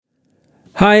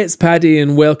Hi, it's Paddy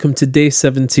and welcome to day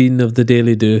 17 of the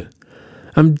Daily Do.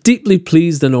 I'm deeply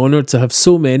pleased and honoured to have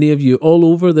so many of you all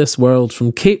over this world,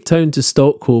 from Cape Town to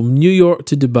Stockholm, New York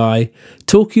to Dubai,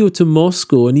 Tokyo to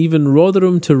Moscow, and even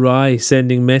Rotherham to Rye,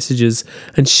 sending messages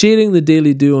and sharing the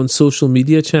Daily Do on social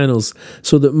media channels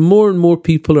so that more and more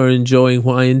people are enjoying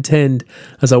what I intend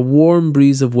as a warm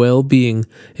breeze of well-being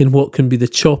in what can be the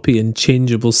choppy and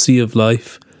changeable sea of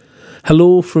life.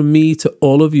 Hello from me to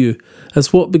all of you,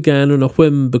 as what began on a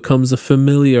whim becomes a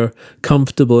familiar,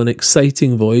 comfortable and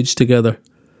exciting voyage together.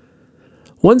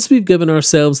 Once we've given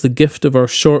ourselves the gift of our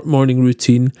short morning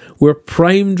routine, we're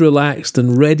primed, relaxed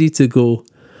and ready to go.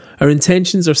 Our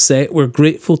intentions are set, we're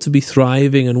grateful to be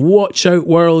thriving, and watch out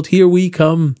world, here we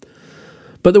come.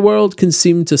 But the world can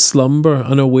seem to slumber,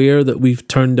 unaware that we've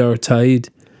turned our tide,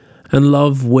 and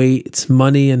love, weight,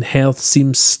 money and health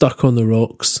seem stuck on the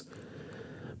rocks.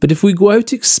 But if we go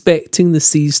out expecting the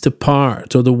seas to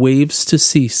part or the waves to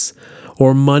cease,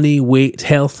 or money, weight,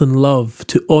 health and love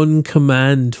to on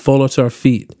command fall at our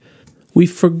feet,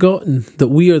 we've forgotten that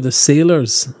we are the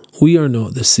sailors, we are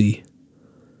not the sea.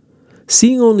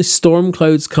 Seeing only storm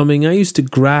clouds coming, I used to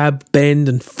grab, bend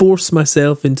and force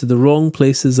myself into the wrong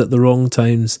places at the wrong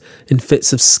times in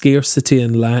fits of scarcity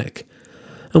and lack.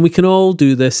 And we can all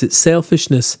do this, it's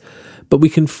selfishness, but we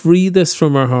can free this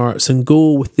from our hearts and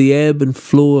go with the ebb and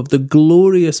flow of the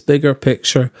glorious bigger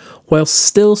picture while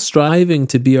still striving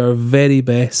to be our very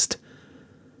best.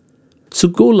 So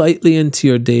go lightly into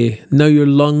your day, now your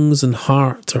lungs and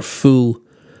heart are full,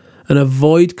 and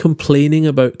avoid complaining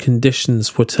about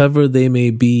conditions, whatever they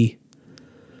may be.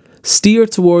 Steer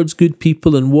towards good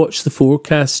people and watch the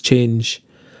forecast change,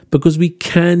 because we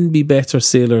can be better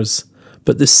sailors,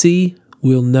 but the sea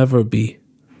will never be.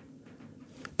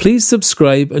 Please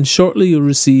subscribe and shortly you'll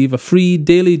receive a free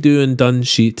Daily Do and Done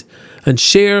sheet, and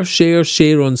share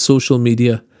on social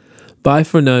media. Bye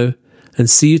for now and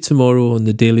see you tomorrow on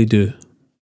the Daily Do.